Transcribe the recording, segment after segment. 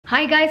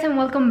Hi guys and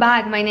welcome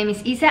back. My name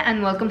is Isa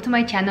and welcome to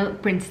my channel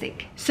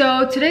PrintStick.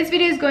 So today's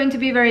video is going to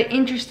be very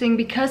interesting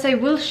because I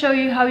will show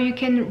you how you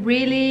can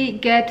really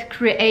get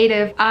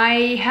creative.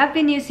 I have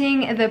been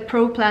using the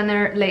Pro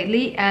Planner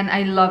lately and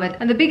I love it.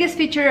 And the biggest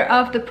feature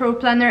of the Pro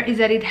Planner is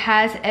that it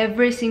has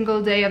every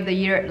single day of the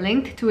year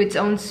linked to its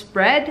own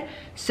spread.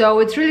 So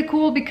it's really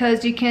cool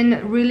because you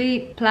can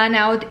really plan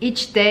out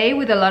each day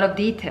with a lot of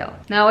detail.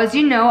 Now, as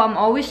you know, I'm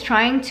always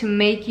trying to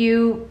make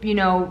you,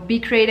 be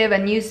creative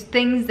and use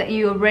things that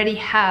you already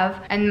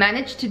have and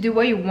manage to do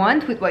what you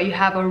want with what you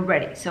have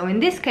already. So in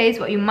this case,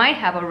 what you might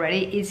have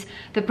already is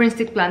the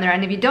PrintStick planner.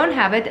 And if you don't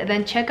have it,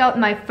 then check out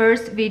my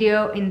first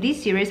video in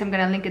this series. I'm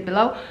gonna link it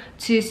below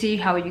to see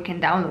how you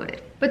can download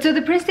it. But so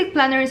the PrintStick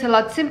planner is a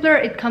lot simpler.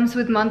 It comes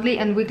with monthly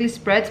and weekly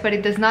spreads, but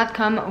it does not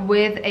come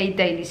with a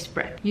daily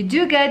spread. You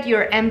do get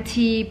your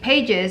empty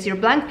pages, your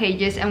blank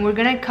pages, and we're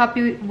gonna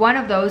copy one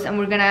of those and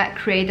we're gonna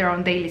create our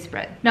own daily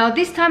spread. Now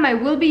this time I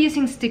will be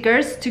using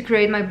stickers to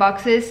create my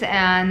boxes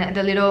and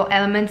the little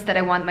elements that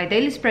I want my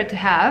daily spread to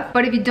have.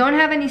 But if you don't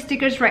have any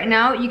stickers right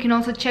now, you can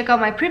also check out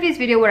my previous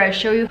video where I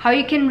show you how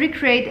you can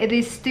recreate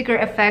this sticker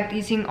effect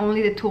using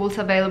only the tools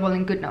available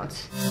in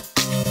GoodNotes.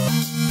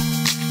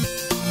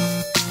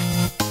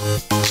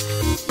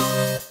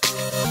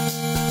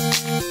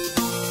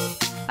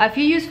 A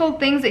few useful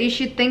things that you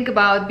should think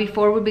about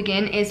before we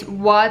begin is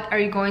what are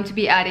you going to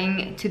be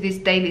adding to this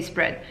daily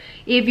spread.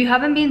 If you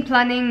haven't been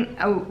planning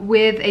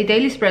with a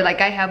daily spread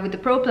like I have with the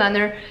Pro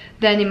Planner,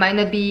 then it might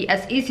not be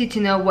as easy to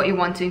know what you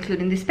want to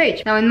include in this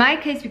page. Now in my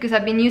case, because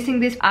I've been using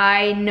this,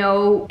 I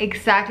know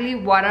exactly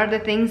what are the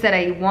things that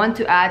I want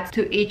to add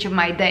to each of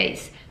my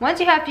days.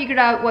 Once you have figured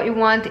out what you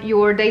want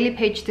your daily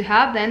page to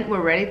have, then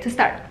we're ready to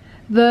start.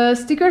 The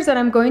stickers that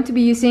I'm going to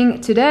be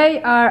using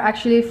today are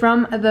actually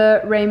from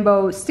the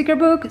Rainbow Sticker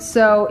Book.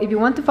 So if you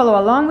want to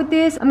follow along with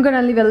this, I'm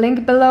gonna leave a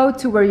link below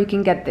to where you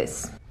can get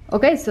this.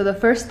 Okay, so the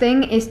first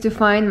thing is to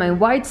find my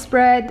white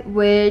spread,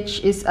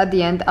 which is at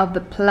the end of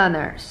the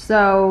planner.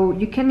 So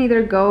you can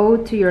either go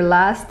to your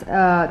last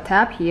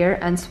tab here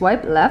and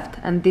swipe left,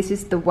 and this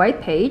is the white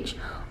page,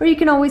 or you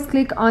can always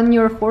click on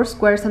your 4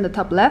 squares on the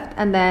top left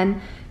and then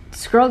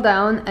scroll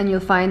down and you'll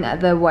find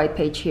the white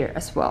page here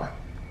as well.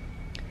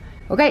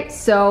 Okay,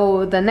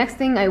 so the next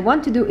thing I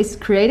want to do is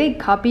create a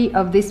copy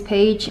of this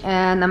page,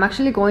 and I'm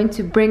actually going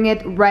to bring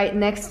it right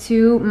next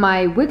to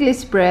my weekly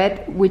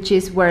spread, which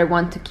is where I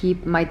want to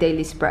keep my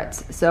daily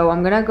spreads. So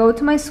I'm gonna go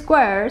to my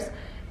squares,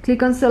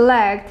 click on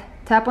select,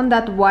 tap on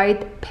that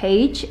white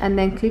page, and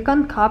then click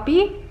on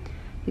copy.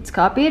 It's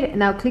copied.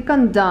 Now click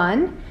on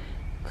done,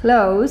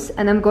 close,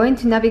 and I'm going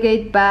to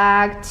navigate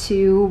back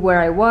to where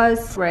I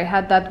was, where I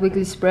had that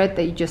weekly spread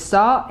that you just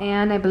saw,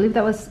 and I believe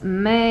that was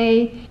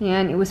May,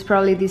 and it was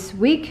probably this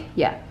week.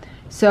 Yeah.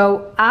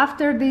 So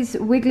after this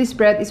weekly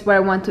spread is where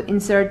I want to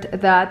insert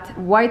that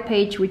white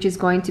page, which is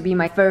going to be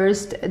my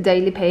first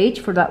daily page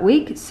for that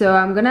week. So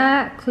I'm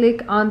gonna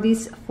click on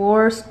these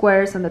 4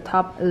 squares on the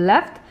top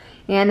left.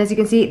 And as you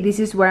can see, this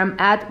is where I'm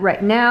at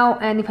right now.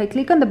 And if I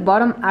click on the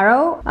bottom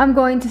arrow, I'm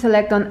going to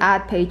select on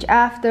add page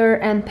after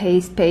and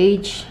paste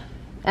page.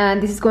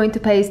 And this is going to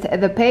paste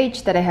the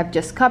page that I have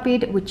just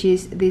copied, which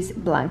is this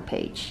blank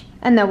page.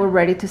 And now we're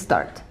ready to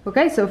start.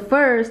 Okay, so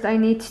first I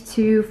need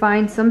to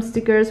find some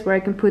stickers where I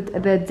can put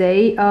the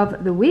day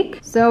of the week.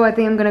 So I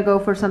think I'm gonna go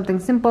for something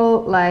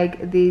simple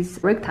like this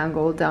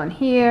rectangle down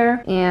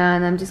here.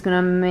 And I'm just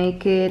gonna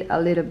make it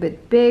a little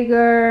bit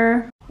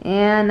bigger.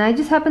 And I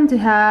just happen to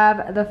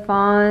have the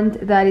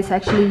font that is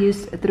actually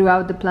used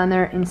throughout the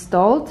planner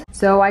installed.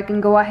 So I can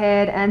go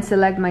ahead and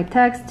select my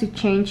text to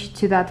change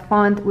to that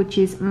font, which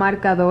is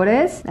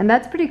Marcadores. And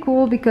that's pretty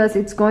cool because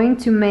it's going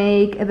to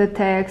make the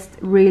text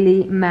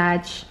really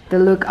match the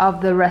look of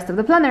the rest of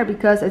the planner,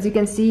 because as you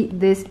can see,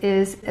 this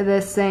is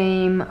the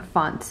same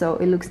font. So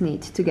it looks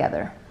neat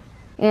together.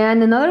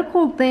 And another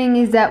cool thing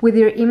is that with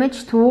your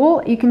image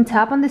tool, you can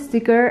tap on the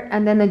sticker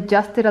and then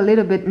adjust it a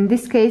little bit. In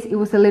this case, it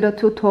was a little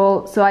too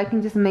tall, so I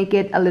can just make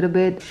it a little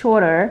bit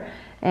shorter,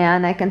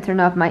 and I can turn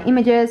off my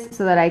images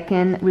so that I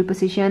can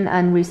reposition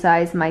and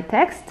resize my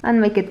text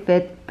and make it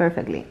fit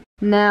perfectly.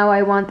 Now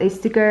I want a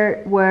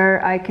sticker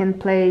where I can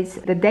place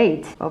the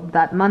date of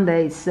that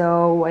Monday,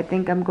 so I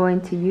think I'm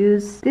going to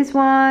use this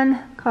one,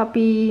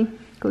 copy,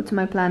 go to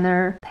my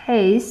planner,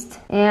 paste,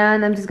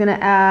 and I'm just gonna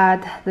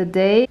add the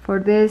day. For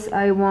this,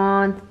 I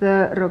want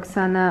the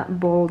Roxana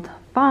bold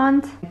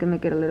font. I can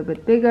make it a little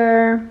bit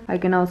bigger. I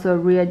can also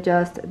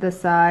readjust the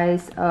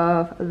size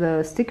of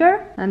the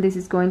sticker, and this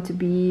is going to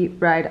be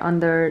right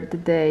under the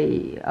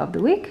day of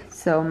the week,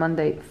 so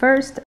Monday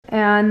 1st.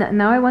 And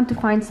now I want to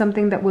find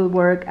something that will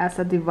work as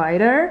a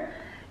divider.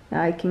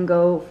 I can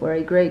go for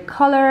a gray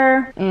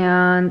color,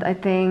 and I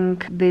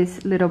think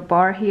this little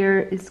bar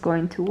here is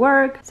going to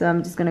work. So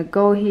I'm just gonna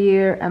go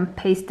here and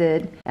paste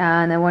it,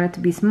 and I want it to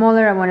be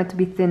smaller, I want it to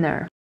be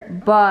thinner,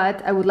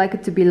 but I would like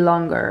it to be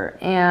longer.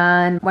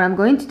 And what I'm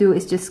going to do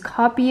is just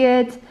copy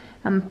it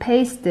and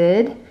paste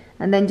it,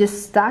 and then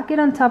just stack it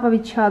on top of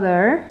each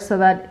other so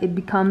that it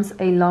becomes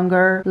a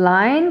longer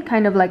line,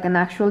 kind of like an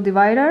actual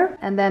divider.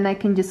 And then I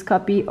can just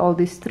copy all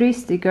these 3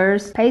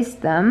 stickers,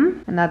 paste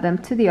them, and add them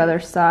to the other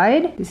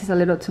side. This is a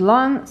little too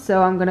long,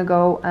 so I'm gonna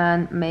go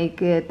and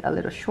make it a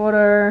little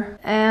shorter.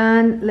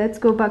 And let's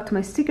go back to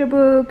my sticker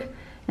book.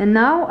 And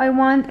now I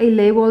want a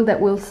label that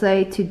will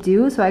say to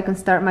do, so I can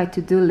start my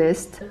to-do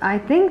list. I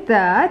think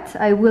that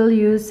I will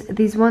use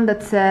this one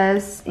that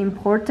says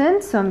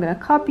important, so I'm gonna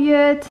copy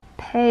it,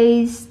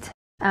 paste,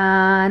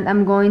 and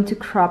I'm going to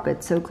crop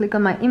it. So click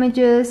on my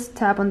images,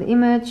 tap on the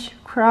image,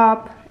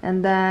 crop,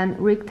 and then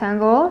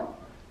rectangle.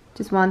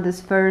 Just want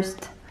this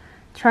first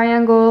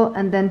triangle,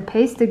 and then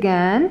paste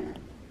again,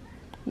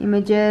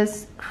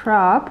 images,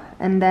 crop,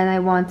 and then I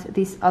want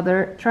this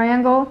other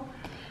triangle.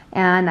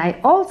 And I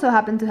also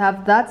happen to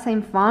have that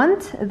same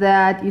font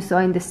that you saw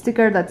in the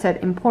sticker that said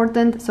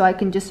important, so I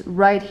can just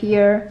write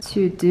here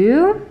to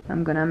do.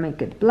 I'm gonna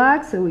make it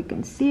black so we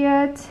can see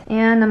it.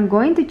 And I'm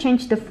going to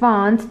change the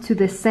font to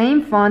the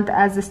same font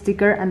as the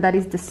sticker, and that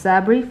is the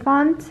Sabri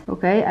font.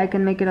 Okay, I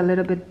can make it a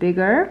little bit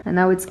bigger. And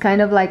now it's kind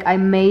of like I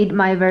made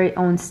my very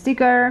own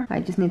sticker.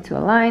 I just need to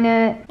align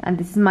it. And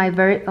this is my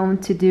very own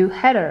to-do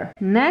header.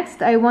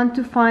 Next, I want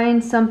to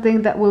find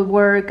something that will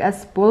work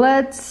as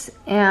bullets,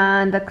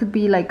 and that could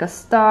be like a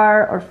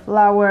star or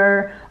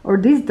flower, or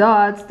these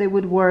dots. They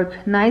would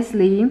work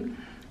nicely,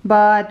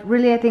 but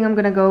really I think I'm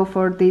gonna go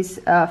for this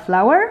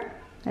flower.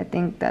 I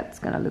think that's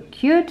gonna look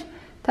cute.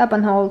 Tap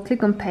and hold,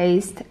 click on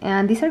paste,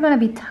 and these are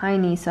gonna be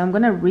tiny, so I'm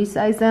gonna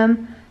resize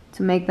them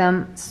to make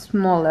them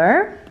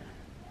smaller.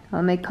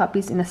 I'll make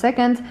copies in a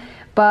second.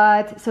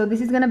 But so this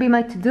is gonna be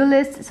my to-do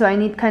list, so I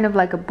need kind of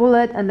like a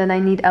bullet, and then I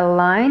need a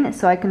line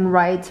so I can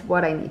write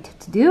what I need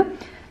to do.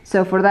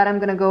 So for that, I'm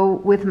gonna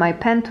go with my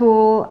pen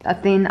tool, a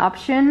thin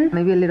option,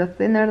 maybe a little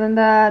thinner than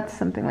that,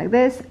 something like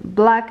this,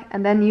 black,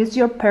 and then use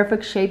your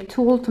perfect shape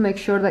tool to make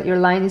sure that your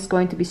line is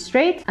going to be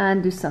straight,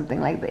 and do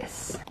something like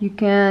this. You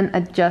can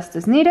adjust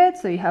as needed,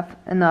 so you have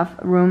enough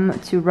room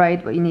to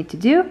write what you need to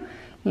do.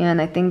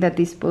 And I think that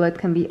this bullet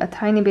can be a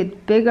tiny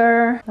bit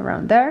bigger,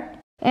 around there.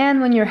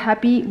 And when you're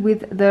happy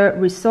with the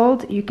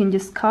result, you can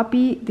just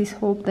copy this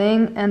whole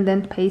thing and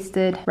then paste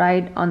it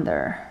right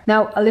under.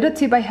 Now, a little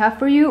tip I have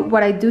for you,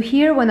 what I do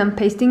here when I'm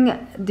pasting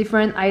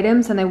different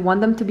items and I want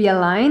them to be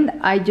aligned,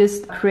 I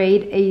just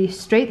create a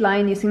straight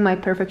line using my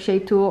perfect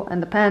shape tool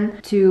and the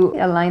pen to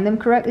align them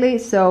correctly.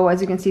 So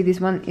as you can see, this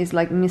one is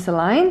like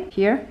misaligned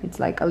here. It's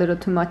like a little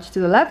too much to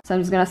the left. So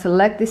I'm just gonna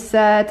select this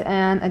set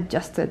and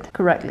adjust it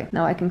correctly.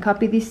 Now I can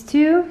copy these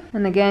two.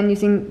 And again,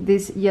 using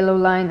this yellow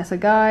line as a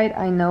guide,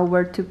 I know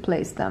where to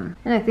place them.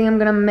 And I think I'm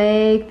gonna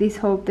make this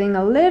whole thing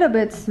a little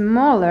bit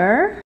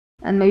smaller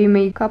and maybe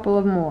make a couple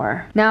of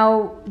more.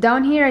 Now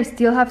down here I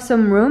still have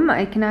some room.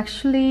 I can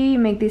actually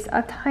make this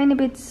a tiny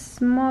bit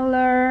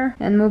smaller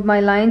and move my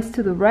lines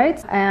to the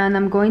right, and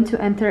I'm going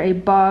to enter a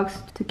box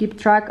to keep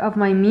track of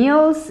my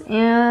meals.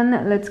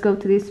 And let's go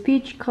to this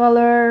peach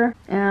color,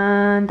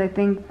 and I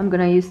think I'm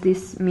gonna use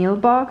this meal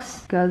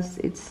box because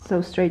it's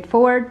so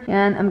straightforward,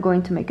 and I'm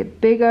going to make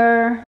it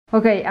bigger.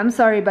 Okay, I'm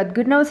sorry, but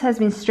GoodNotes has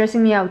been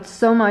stressing me out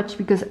so much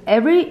because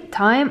every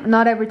time,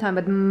 not every time,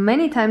 but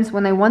many times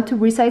when I want to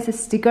resize a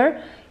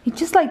sticker, it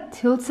just like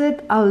tilts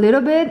it a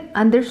little bit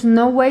and there's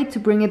no way to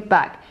bring it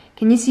back.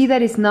 Can you see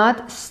that it's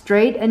not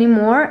straight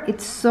anymore?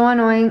 It's so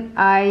annoying.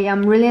 I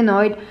am really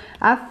annoyed.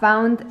 I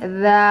found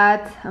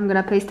that, I'm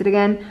gonna paste it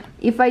again,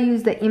 if I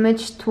use the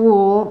image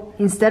tool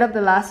instead of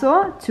the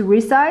lasso to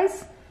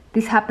resize,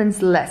 this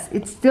happens less.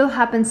 It still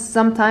happens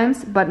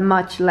sometimes, but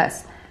much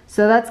less.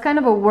 So that's kind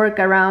of a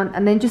workaround,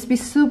 and then just be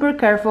super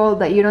careful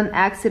that you don't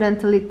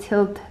accidentally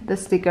tilt the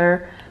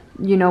sticker,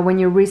 you know, when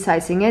you're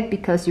resizing it,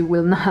 because you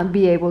will not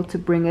be able to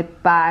bring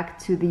it back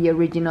to the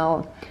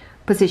original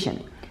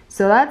position.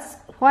 So that's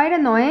quite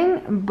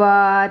annoying,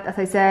 but as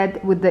I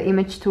said, with the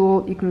image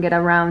tool, you can get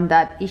around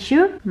that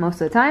issue most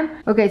of the time.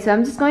 Okay, so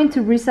I'm just going to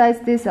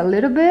resize this a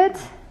little bit,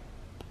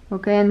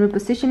 okay, and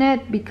reposition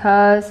it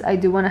because I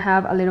do want to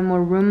have a little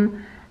more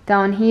room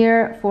down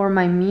here for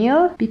my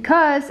meal,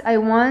 because I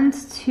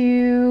want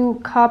to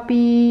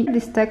copy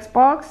this text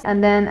box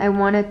and then I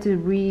wanted to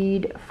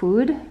read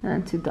food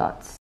and 2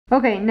 dots.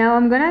 Okay, now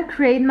I'm gonna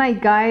create my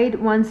guide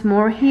once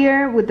more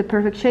here with the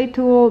perfect shape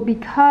tool,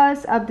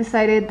 because I've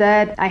decided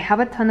that I have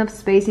a ton of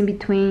space in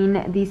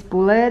between these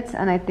bullets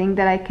and I think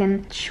that I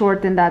can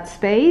shorten that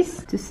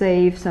space to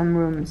save some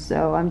room.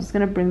 So I'm just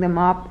gonna bring them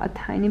up a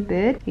tiny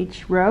bit,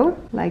 each row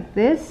like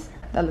this.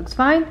 That looks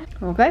fine.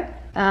 Okay.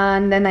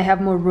 And then I have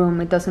more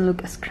room, it doesn't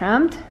look as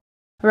cramped.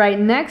 Right,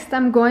 next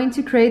I'm going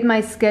to create my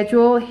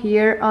schedule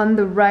here on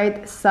the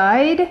right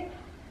side.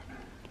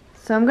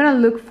 So I'm gonna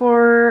look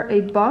for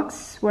a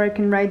box where I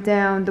can write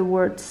down the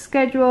word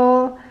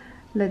schedule.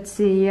 Let's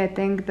see, I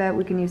think that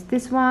we can use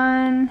this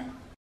one.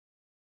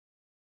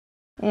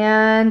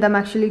 And I'm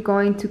actually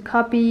going to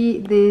copy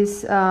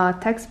this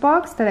text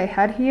box that I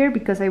had here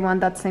because I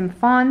want that same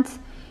font.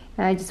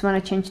 And I just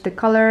want to change the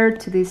color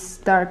to this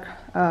dark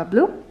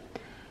blue.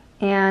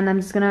 And I'm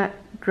just gonna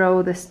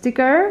grow the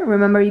sticker.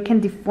 Remember, you can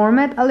deform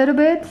it a little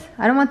bit.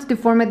 I don't want to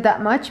deform it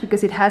that much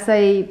because it has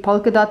a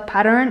polka dot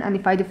pattern, and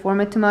if I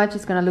deform it too much,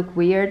 it's gonna look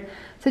weird.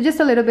 So just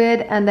a little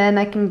bit, and then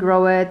I can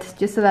grow it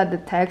just so that the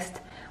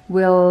text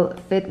will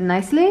fit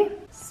nicely.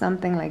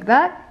 Something like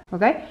that,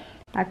 okay?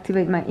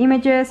 Activate my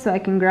images so I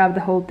can grab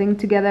the whole thing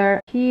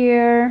together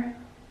here.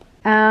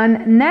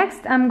 And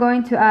next I'm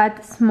going to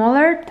add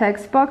smaller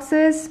text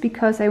boxes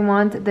because I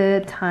want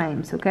the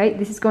times, okay?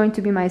 This is going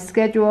to be my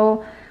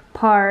schedule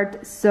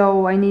part,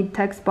 so I need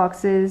text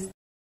boxes.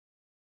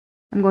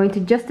 I'm going to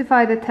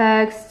justify the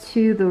text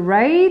to the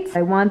right.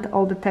 I want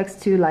all the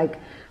text to, like,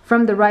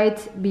 from the right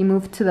be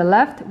moved to the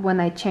left when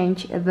I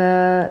change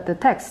the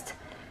text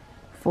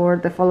for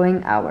the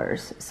following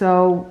hours.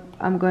 So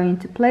I'm going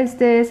to place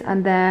this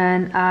and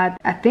then add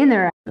a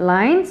thinner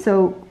line.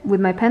 So with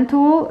my pen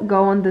tool,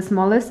 go on the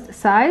smallest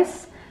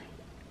size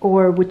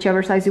or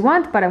whichever size you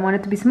want, but I want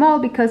it to be small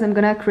because I'm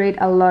gonna create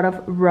a lot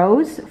of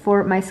rows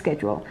for my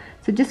schedule.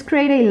 So just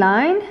create a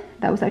line.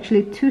 That was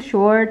actually too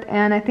short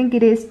and I think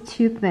it is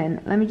too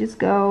thin. Let me just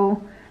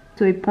go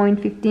to a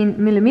 0.15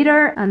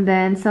 millimeter and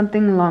then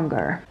something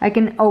longer. I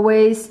can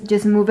always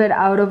just move it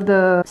out of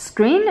the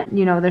screen.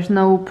 You know, there's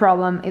no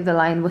problem if the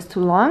line was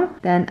too long.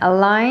 Then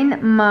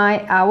align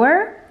my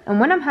hour. And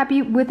when I'm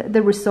happy with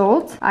the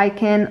result, I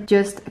can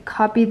just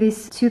copy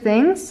these two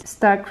things,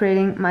 start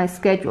creating my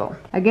schedule.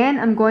 Again,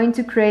 I'm going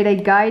to create a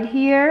guide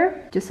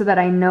here just so that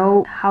I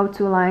know how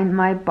to align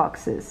my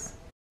boxes.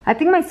 I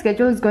think my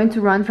schedule is going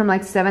to run from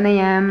like 7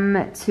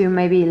 a.m. to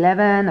maybe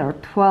 11 or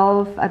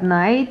 12 at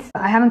night.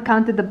 I haven't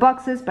counted the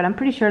boxes, but I'm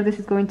pretty sure this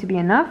is going to be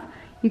enough.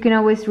 You can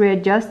always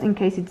readjust in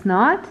case it's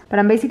not. But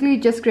I'm basically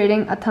just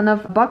creating a ton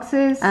of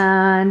boxes,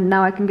 and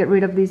now I can get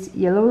rid of these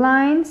yellow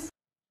lines.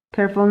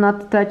 Careful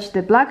not to touch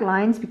the black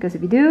lines, because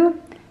if you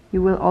do,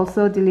 you will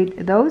also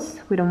delete those.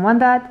 We don't want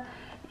that.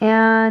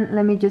 And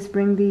let me just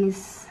bring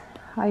these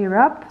higher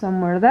up,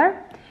 somewhere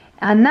there.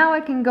 And now I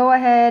can go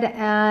ahead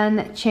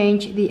and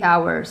change the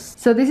hours.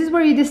 So this is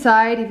where you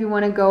decide if you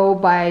want to go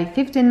by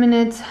 15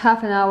 minutes,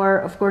 half an hour.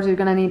 Of course, you're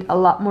gonna need a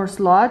lot more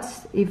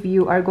slots if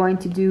you are going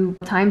to do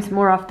times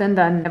more often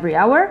than every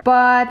hour.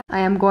 But I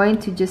am going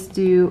to just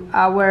do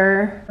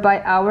hour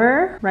by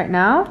hour right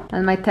now.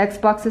 And my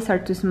text boxes are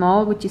too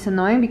small, which is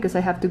annoying because I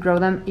have to grow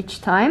them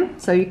each time.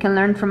 So you can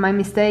learn from my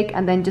mistake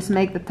and then just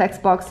make the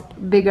text box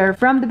bigger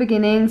from the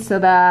beginning so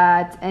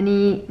that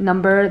any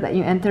number that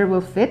you enter will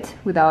fit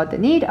without the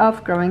need of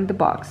growing the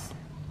box.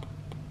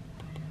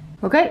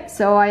 Okay,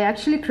 so I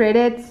actually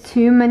created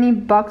too many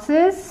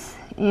boxes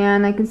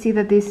and I can see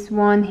that this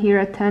one here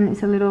at 10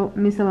 is a little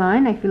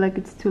misaligned. I feel like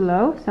it's too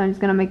low, so I'm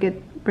just gonna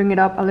bring it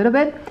up a little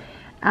bit.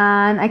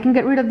 And I can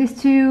get rid of these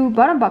two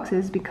bottom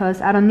boxes because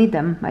I don't need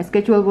them. My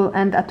schedule will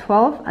end at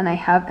 12 and I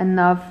have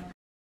enough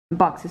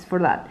boxes for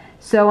that.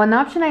 So an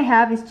option I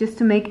have is just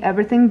to make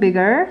everything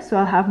bigger, so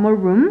I'll have more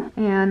room,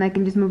 and I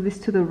can just move this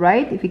to the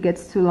right if it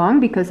gets too long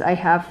because I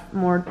have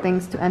more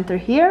things to enter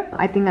here.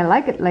 I think I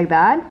like it like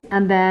that.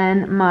 And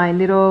then my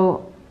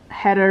little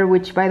header,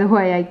 which by the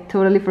way I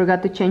totally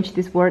forgot to change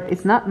this word,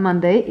 it's not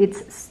Monday,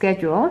 it's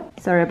schedule.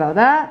 Sorry about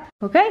that.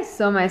 Okay,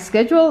 so my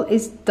schedule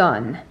is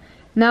done.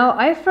 Now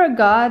I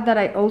forgot that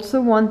I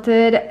also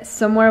wanted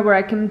somewhere where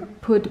I can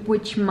put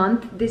which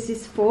month this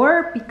is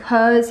for,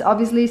 because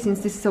obviously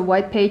since this is a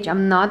white page,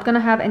 I'm not gonna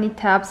have any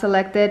tabs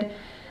selected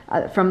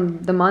from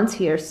the months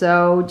here,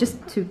 so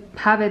just to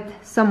have it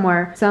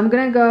somewhere. So I'm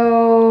gonna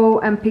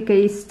go and pick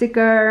a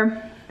sticker.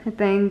 I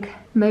think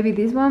maybe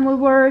this one will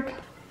work.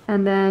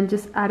 And then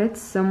just add it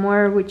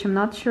somewhere, which I'm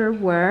not sure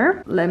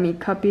where. Let me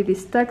copy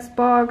this text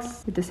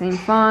box with the same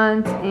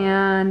font,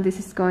 and this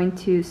is going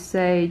to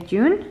say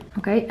June.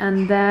 Okay,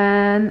 and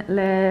then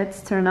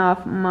let's turn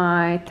off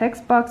my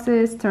text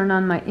boxes, turn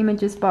on my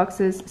images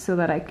boxes so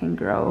that I can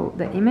grow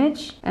the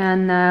image.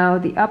 And now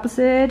the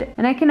opposite.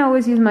 And I can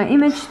always use my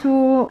image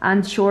tool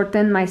and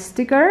shorten my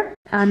sticker.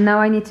 And now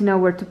I need to know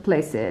where to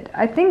place it.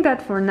 I think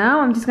that for now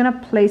I'm just gonna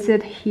place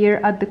it here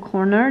at the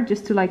corner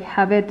just to like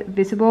have it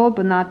visible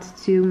but not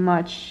too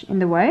much in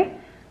the way.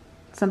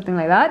 Something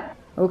like that.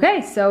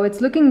 Okay, so it's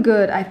looking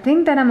good. I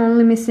think that I'm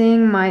only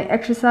missing my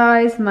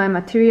exercise, my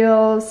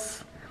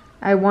materials.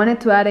 I wanted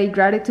to add a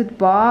gratitude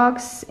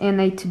box and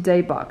a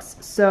today box.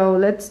 So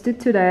let's do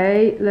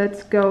today.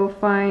 Let's go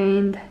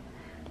find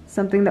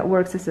something that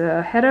works as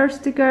a header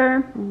sticker,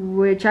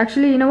 which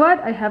actually, you know what?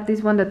 I have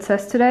this one that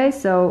says today,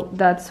 so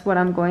that's what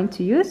I'm going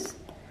to use.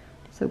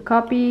 So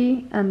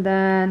copy and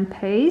then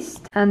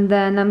paste. And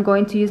then I'm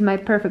going to use my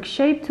perfect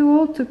shape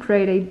tool to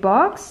create a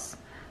box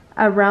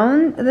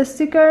around the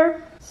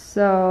sticker.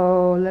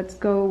 So let's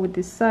go with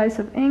this size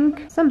of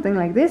ink, something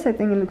like this. I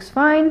think it looks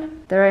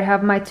fine. There I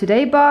have my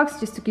today box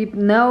just to keep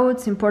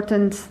notes,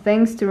 important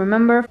things to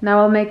remember. Now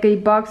I'll make a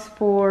box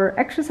for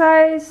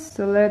exercise.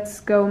 So let's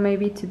go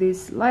maybe to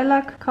this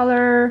lilac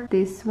color,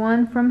 this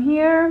one from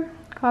here.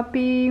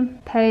 Copy,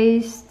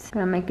 paste,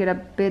 gonna make it a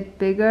bit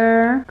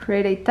bigger.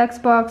 Create a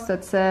text box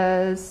that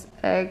says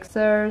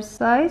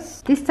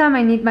exercise. This time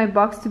I need my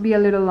box to be a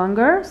little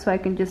longer, so I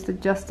can just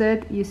adjust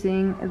it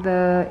using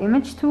the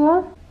image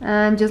tool.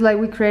 And just like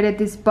we created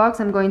this box,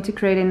 I'm going to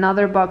create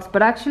another box.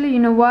 But actually, you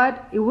know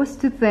what? It was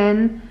too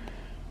thin.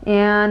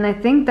 And I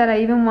think that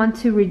I even want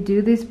to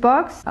redo this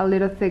box a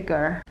little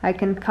thicker. I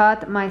can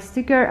cut my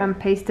sticker and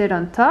paste it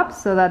on top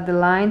so that the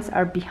lines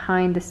are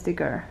behind the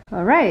sticker.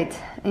 Alright,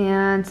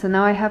 and so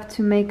now I have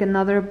to make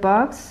another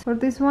box for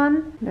this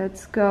one.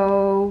 Let's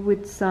go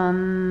with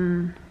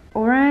some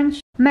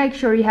orange. Make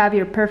sure you have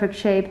your perfect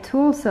shape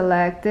tool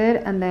selected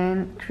and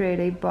then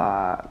create a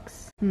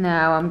box.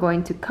 Now I'm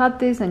going to cut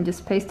this and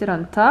just paste it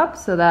on top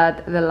so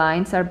that the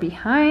lines are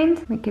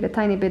behind. Make it a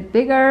tiny bit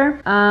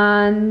bigger,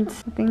 and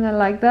I think I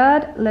like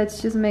that.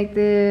 Let's just make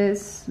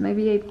this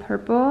maybe a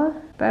purple.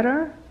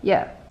 Better?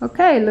 Yeah.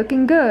 Okay,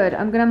 looking good.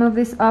 I'm gonna move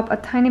this up a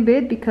tiny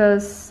bit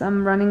because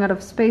I'm running out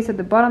of space at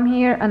the bottom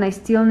here, and I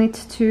still need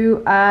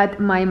to add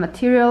my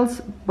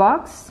materials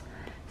box.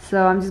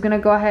 So I'm just gonna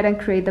go ahead and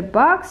create the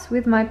box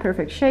with my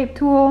perfect shape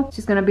tool. It's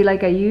just gonna be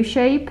like a U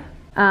shape.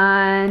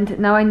 And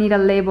now I need a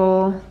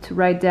label to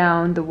write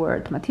down the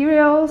word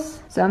materials.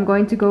 So I'm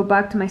going to go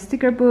back to my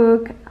sticker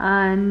book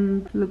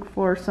and look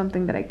for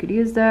something that I could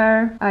use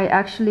there. I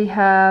actually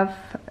have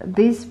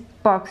this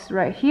box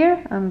right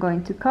here. I'm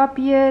going to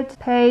copy it,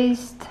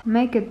 paste,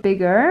 make it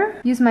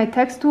bigger. Use my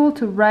text tool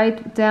to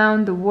write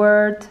down the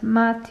word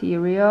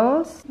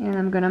materials. And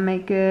I'm gonna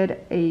make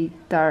it a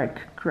dark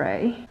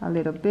gray, a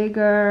little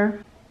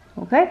bigger.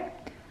 Okay,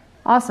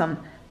 awesome.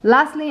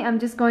 Lastly, I'm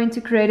just going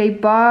to create a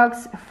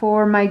box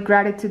for my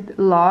gratitude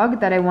log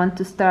that I want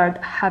to start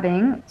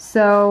having.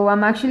 So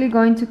I'm actually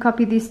going to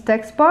copy this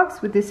text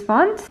box with this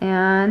font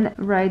and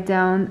write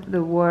down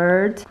the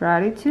word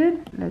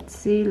gratitude. Let's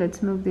see,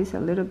 let's move this a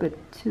little bit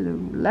to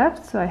the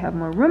left so I have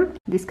more room.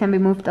 This can be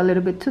moved a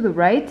little bit to the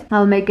right.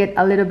 I'll make it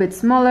a little bit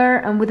smaller,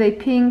 and with a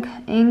pink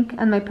ink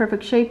and my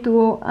perfect shape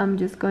tool, I'm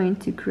just going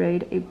to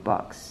create a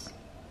box.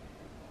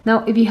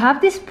 Now, if you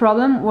have this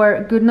problem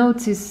where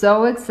GoodNotes is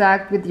so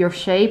exact with your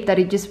shape that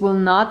it just will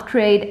not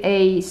create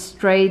a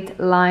straight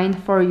line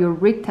for your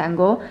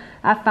rectangle,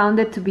 I found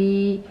it to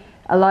be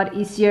a lot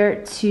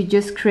easier to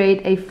just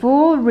create a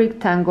full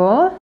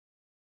rectangle.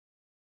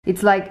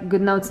 It's like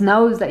GoodNotes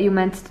knows that you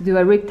meant to do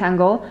a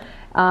rectangle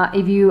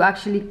if you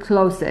actually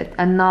close it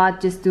and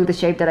not just do the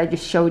shape that I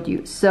just showed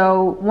you.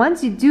 So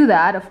once you do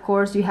that, of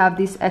course, you have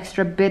this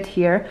extra bit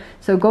here.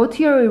 So go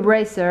to your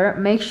eraser,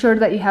 make sure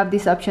that you have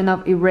this option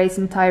of erase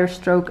entire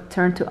stroke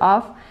turned to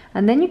off,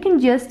 and then you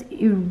can just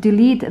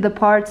delete the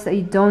parts that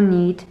you don't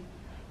need,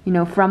 you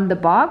know, from the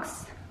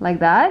box like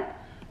that.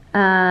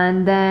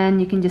 And then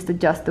you can just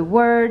adjust the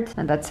word,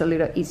 and that's a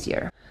little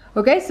easier.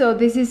 Okay, so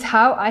this is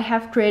how I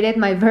have created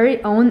my very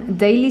own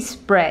daily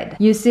spread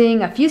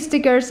using a few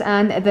stickers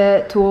and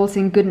the tools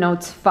in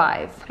GoodNotes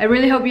 5. I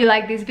really hope you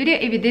liked this video.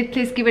 If you did,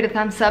 please give it a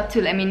thumbs up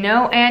to let me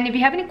know. And if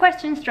you have any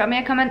questions, drop me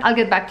a comment. I'll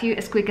get back to you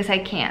as quick as I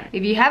can.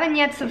 If you haven't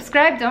yet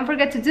subscribed, don't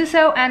forget to do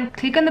so and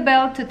click on the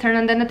bell to turn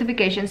on the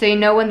notifications so you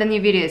know when the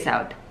new video is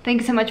out.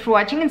 Thank you so much for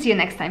watching, and see you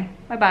next time.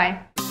 Bye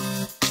bye.